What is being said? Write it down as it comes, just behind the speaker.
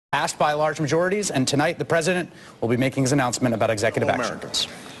passed by large majorities, and tonight the president will be making his announcement about executive action. Americans.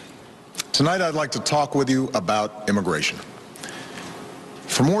 Tonight I'd like to talk with you about immigration.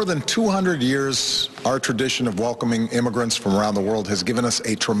 For more than 200 years, our tradition of welcoming immigrants from around the world has given us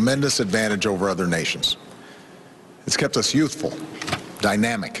a tremendous advantage over other nations. It's kept us youthful,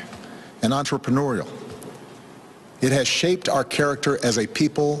 dynamic, and entrepreneurial. It has shaped our character as a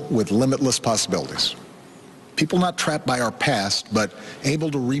people with limitless possibilities. People not trapped by our past, but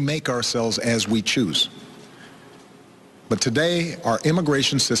able to remake ourselves as we choose. But today, our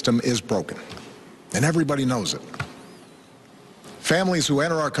immigration system is broken, and everybody knows it. Families who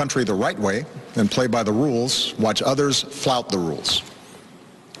enter our country the right way and play by the rules watch others flout the rules.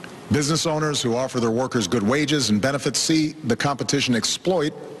 Business owners who offer their workers good wages and benefits see the competition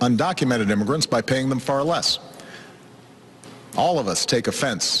exploit undocumented immigrants by paying them far less. All of us take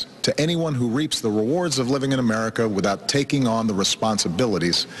offense to anyone who reaps the rewards of living in America without taking on the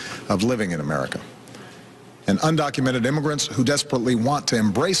responsibilities of living in America. And undocumented immigrants who desperately want to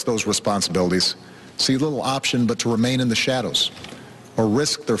embrace those responsibilities see little option but to remain in the shadows or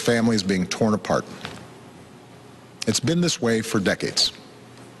risk their families being torn apart. It's been this way for decades.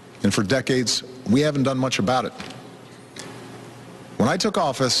 And for decades, we haven't done much about it. When I took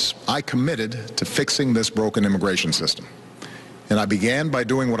office, I committed to fixing this broken immigration system. And I began by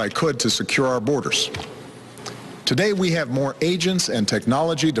doing what I could to secure our borders. Today, we have more agents and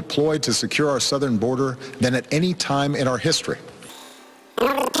technology deployed to secure our southern border than at any time in our history. And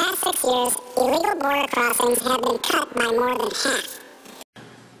over the past 6 years, illegal border crossings have been cut by more than half.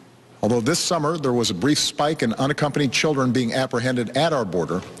 Although this summer there was a brief spike in unaccompanied children being apprehended at our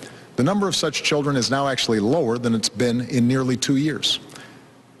border, the number of such children is now actually lower than it's been in nearly 2 years.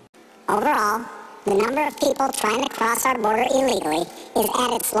 Overall, the number of people trying to cross our border illegally is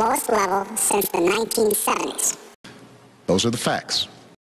at its lowest level since the 1970s. Those are the facts.